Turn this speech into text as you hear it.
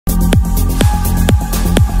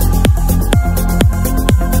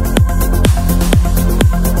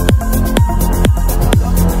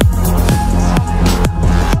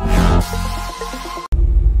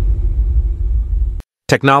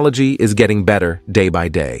Technology is getting better day by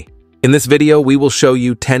day. In this video, we will show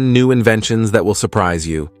you 10 new inventions that will surprise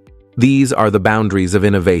you. These are the boundaries of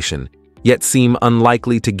innovation, yet seem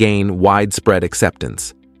unlikely to gain widespread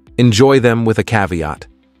acceptance. Enjoy them with a caveat.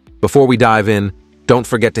 Before we dive in, don't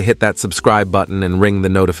forget to hit that subscribe button and ring the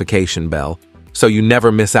notification bell, so you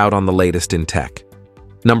never miss out on the latest in tech.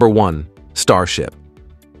 Number 1. Starship.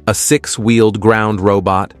 A 6-wheeled ground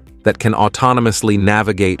robot that can autonomously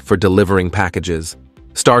navigate for delivering packages.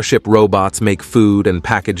 Starship robots make food and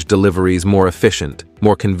package deliveries more efficient,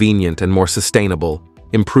 more convenient, and more sustainable,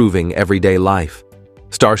 improving everyday life.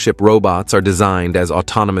 Starship robots are designed as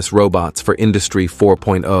autonomous robots for Industry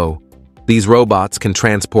 4.0. These robots can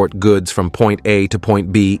transport goods from point A to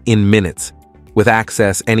point B in minutes. With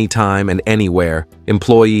access anytime and anywhere,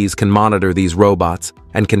 employees can monitor these robots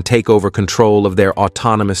and can take over control of their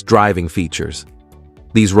autonomous driving features.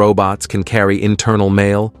 These robots can carry internal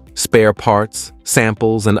mail, spare parts,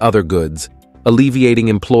 samples, and other goods, alleviating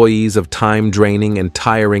employees of time-draining and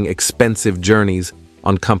tiring expensive journeys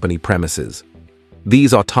on company premises.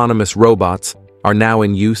 These autonomous robots are now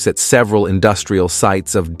in use at several industrial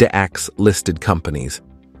sites of DAX-listed companies.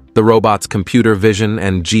 The robot's computer vision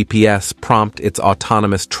and GPS prompt its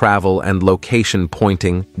autonomous travel and location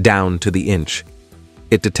pointing down to the inch.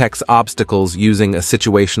 It detects obstacles using a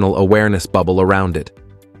situational awareness bubble around it.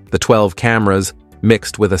 The 12 cameras,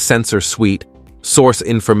 mixed with a sensor suite, source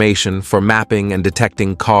information for mapping and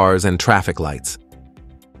detecting cars and traffic lights.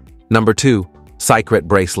 Number 2. Cicret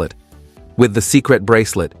bracelet. With the Cicret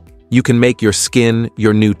bracelet, you can make your skin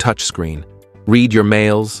your new touchscreen, read your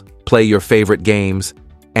mails, play your favorite games,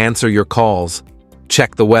 answer your calls,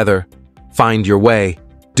 check the weather, find your way,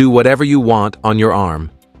 do whatever you want on your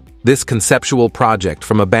arm. This conceptual project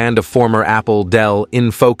from a band of former Apple, Dell,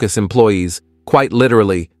 InFocus employees quite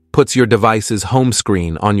literally puts your device's home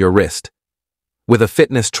screen on your wrist. With a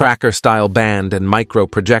fitness tracker-style band and micro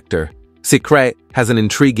projector, Cicret has an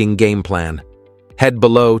intriguing game plan. Head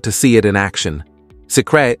below to see it in action.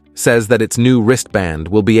 Cicret says that its new wristband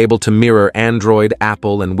will be able to mirror Android,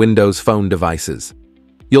 Apple, and Windows Phone devices.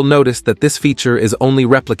 You'll notice that this feature is only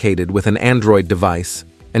replicated with an Android device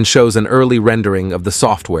and shows an early rendering of the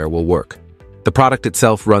software will work. The product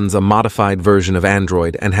itself runs a modified version of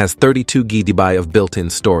Android and has 32 GB of built-in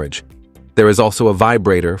storage. There is also a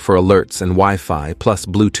vibrator for alerts and Wi-Fi plus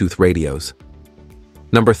Bluetooth radios.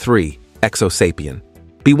 Number 3. Exosapien.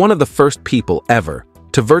 Be one of the first people ever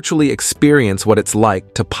to virtually experience what it's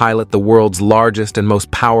like to pilot the world's largest and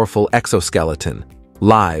most powerful exoskeleton,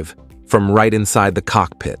 live from right inside the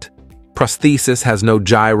cockpit. Prosthesis has no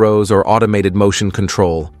gyros or automated motion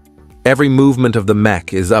control. Every movement of the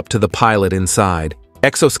mech is up to the pilot inside.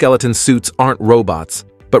 Exoskeleton suits aren't robots,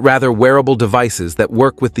 but rather wearable devices that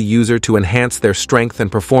work with the user to enhance their strength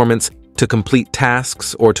and performance, to complete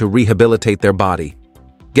tasks, or to rehabilitate their body.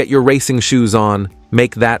 Get your racing shoes on,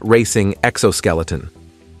 make that racing exoskeleton.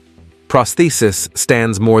 Prosthesis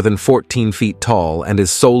stands more than 14 feet tall and is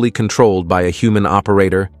solely controlled by a human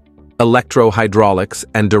operator, electro-hydraulics,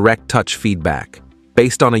 and direct touch feedback.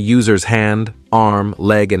 Based on a user's hand, arm,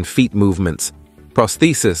 leg, and feet movements,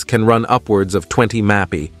 prosthesis can run upwards of 20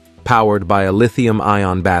 MAPI, powered by a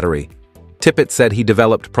lithium-ion battery. Tippett said he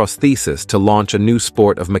developed prosthesis to launch a new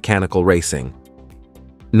sport of mechanical racing.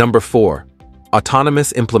 Number 4.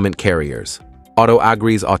 Autonomous implement carriers.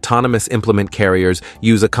 AutoAgri's autonomous implement carriers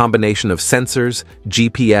use a combination of sensors,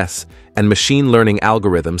 GPS, and machine learning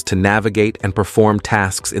algorithms to navigate and perform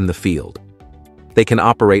tasks in the field. They can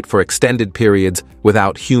operate for extended periods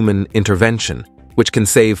without human intervention, which can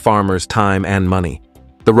save farmers time and money.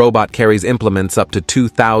 The robot carries implements up to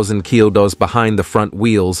 2,000 kilos behind the front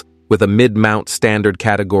wheels with a mid-mount standard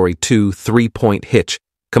Category 2 3-point hitch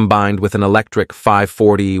combined with an electric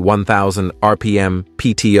 540/1000 RPM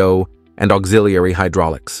PTO and auxiliary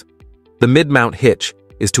hydraulics. The mid-mount hitch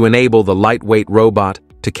is to enable the lightweight robot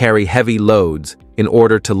to carry heavy loads in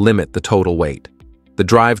order to limit the total weight. The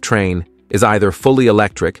drivetrain is either fully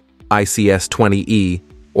electric, ICS-20E,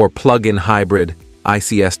 or plug-in hybrid,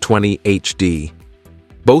 ICS-20HD.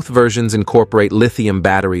 Both versions incorporate lithium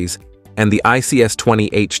batteries, and the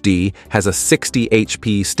ICS-20HD has a 60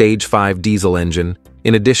 HP Stage 5 diesel engine,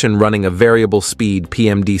 in addition running a variable speed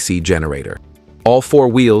PMDC generator. All 4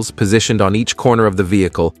 wheels positioned on each corner of the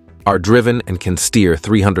vehicle are driven and can steer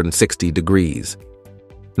 360 degrees.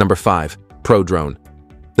 Number 5. Prodrone.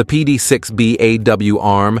 The PD-6BAW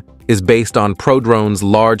arm is based on Prodrone's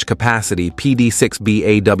large-capacity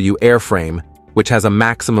PD-6BAW airframe, which has a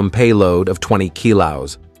maximum payload of 20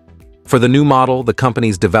 kilos. For the new model, the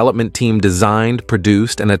company's development team designed,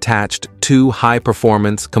 produced, and attached 2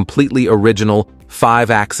 high-performance, completely original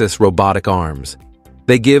 5-axis robotic arms.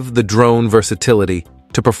 They give the drone versatility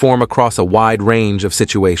to perform across a wide range of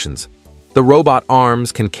situations. The robot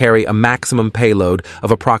arms can carry a maximum payload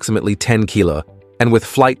of approximately 10 kilo, and with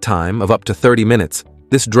flight time of up to 30 minutes,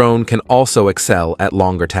 this drone can also excel at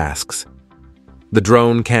longer tasks. The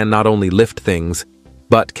drone can not only lift things,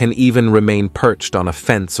 but can even remain perched on a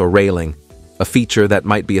fence or railing, a feature that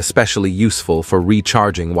might be especially useful for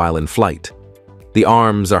recharging while in flight. The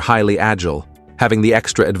arms are highly agile, having the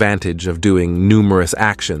extra advantage of doing numerous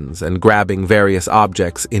actions and grabbing various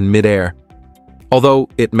objects in midair. Although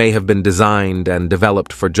it may have been designed and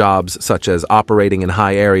developed for jobs such as operating in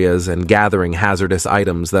high areas and gathering hazardous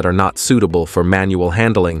items that are not suitable for manual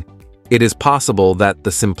handling, it is possible that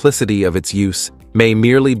the simplicity of its use may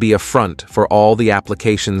merely be a front for all the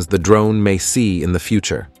applications the drone may see in the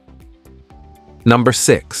future. Number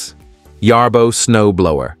 6. Yarbo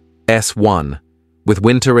Snowblower, S1. With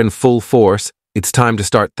winter in full force, it's time to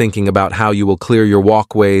start thinking about how you will clear your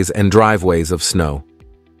walkways and driveways of snow.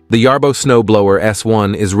 The Yarbo Snowblower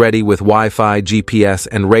S1 is ready with Wi-Fi, GPS,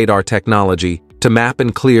 and radar technology to map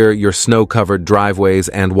and clear your snow-covered driveways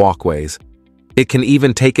and walkways. It can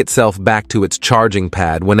even take itself back to its charging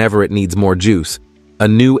pad whenever it needs more juice, a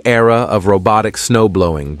new era of robotic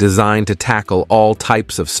snowblowing designed to tackle all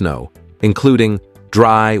types of snow, including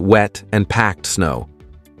dry, wet, and packed snow.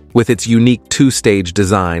 With its unique two-stage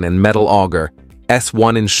design and metal auger,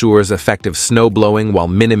 S1 ensures effective snowblowing while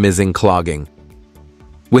minimizing clogging.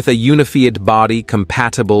 With a unified body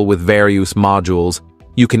compatible with various modules,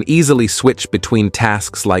 you can easily switch between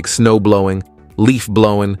tasks like snowblowing, leaf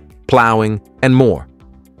blowing, plowing, and more.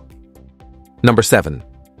 Number 7.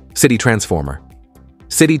 City Transformer.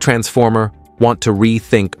 City Transformer want to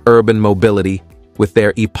rethink urban mobility with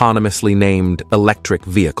their eponymously named electric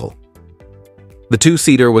vehicle. The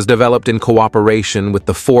two-seater was developed in cooperation with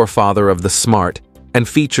the forefather of the Smart and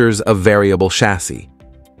features a variable chassis.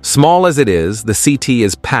 Small as it is, the CT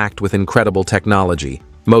is packed with incredible technology,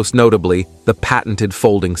 most notably the patented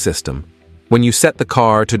folding system. When you set the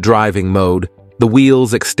car to driving mode, the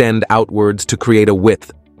wheels extend outwards to create a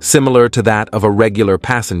width similar to that of a regular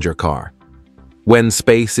passenger car. When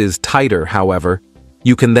space is tighter, however,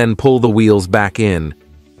 you can then pull the wheels back in,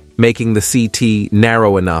 making the CT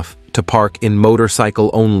narrow enough to park in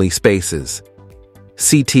motorcycle-only spaces.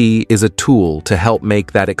 CT is a tool to help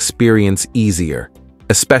make that experience easier,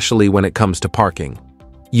 especially when it comes to parking.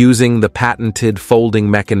 Using the patented folding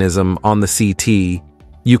mechanism on the CT,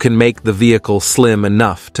 you can make the vehicle slim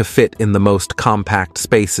enough to fit in the most compact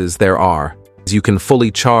spaces there are. You can fully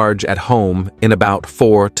charge at home in about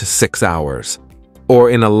 4 to 6 hours, or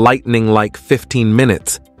in a lightning-like 15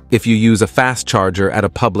 minutes if you use a fast charger at a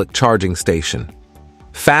public charging station.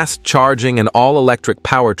 Fast charging and all-electric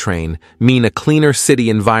powertrain mean a cleaner city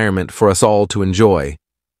environment for us all to enjoy,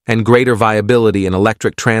 and greater viability in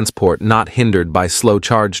electric transport not hindered by slow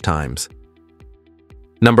charge times.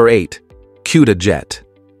 Number 8. Cuda Jet.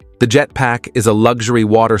 The jetpack is a luxury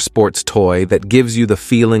water sports toy that gives you the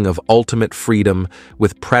feeling of ultimate freedom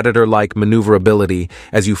with predator-like maneuverability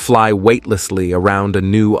as you fly weightlessly around a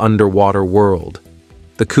new underwater world.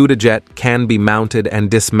 The Cuda Jet can be mounted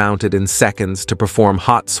and dismounted in seconds to perform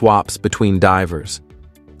hot swaps between divers.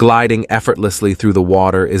 Gliding effortlessly through the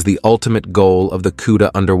water is the ultimate goal of the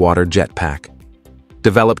Cuda underwater jetpack.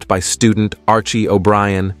 Developed by student Archie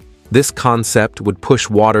O'Brien, this concept would push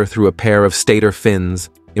water through a pair of stator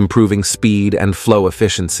fins, improving speed and flow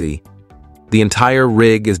efficiency. The entire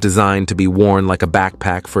rig is designed to be worn like a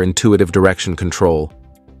backpack for intuitive direction control,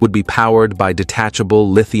 would be powered by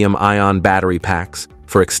detachable lithium-ion battery packs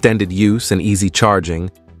for extended use and easy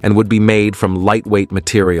charging, and would be made from lightweight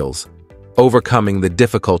materials, overcoming the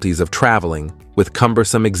difficulties of traveling with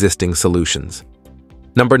cumbersome existing solutions.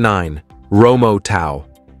 Number 9. Romotow.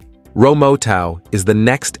 Romotow is the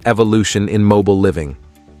next evolution in mobile living.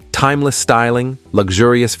 Timeless styling,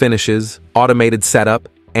 luxurious finishes, automated setup,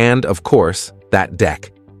 and, of course, that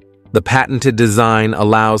deck. The patented design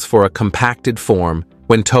allows for a compacted form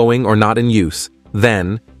when towing or not in use.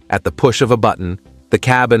 Then, at the push of a button, the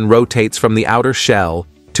cabin rotates from the outer shell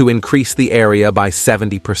to increase the area by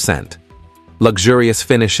 70%. Luxurious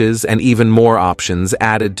finishes and even more options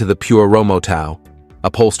added to the pure Romotow.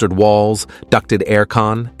 Upholstered walls, ducted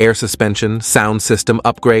aircon, air suspension, sound system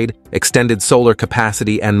upgrade, extended solar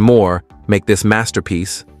capacity, and more make this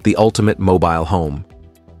masterpiece the ultimate mobile home.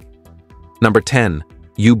 Number 10.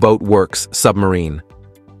 U-Boat Worx Submarine.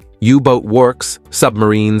 U-Boat Worx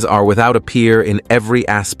submarines are without a peer in every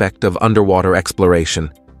aspect of underwater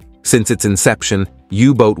exploration. Since its inception,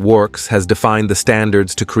 U-Boat Worx has defined the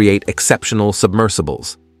standards to create exceptional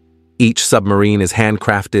submersibles. Each submarine is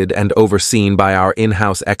handcrafted and overseen by our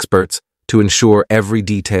in-house experts to ensure every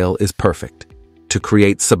detail is perfect, to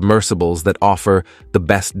create submersibles that offer the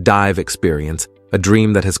best dive experience, a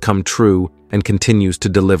dream that has come true and continues to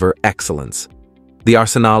deliver excellence. The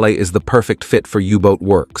Arsenale is the perfect fit for U-boat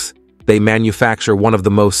Worx. They manufacture one of the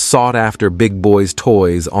most sought-after big boys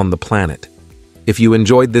toys on the planet. If you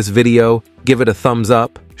enjoyed this video, give it a thumbs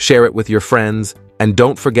up, share it with your friends, and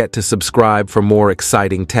don't forget to subscribe for more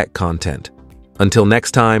exciting tech content. Until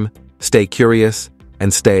next time, stay curious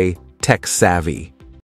and stay tech-savvy.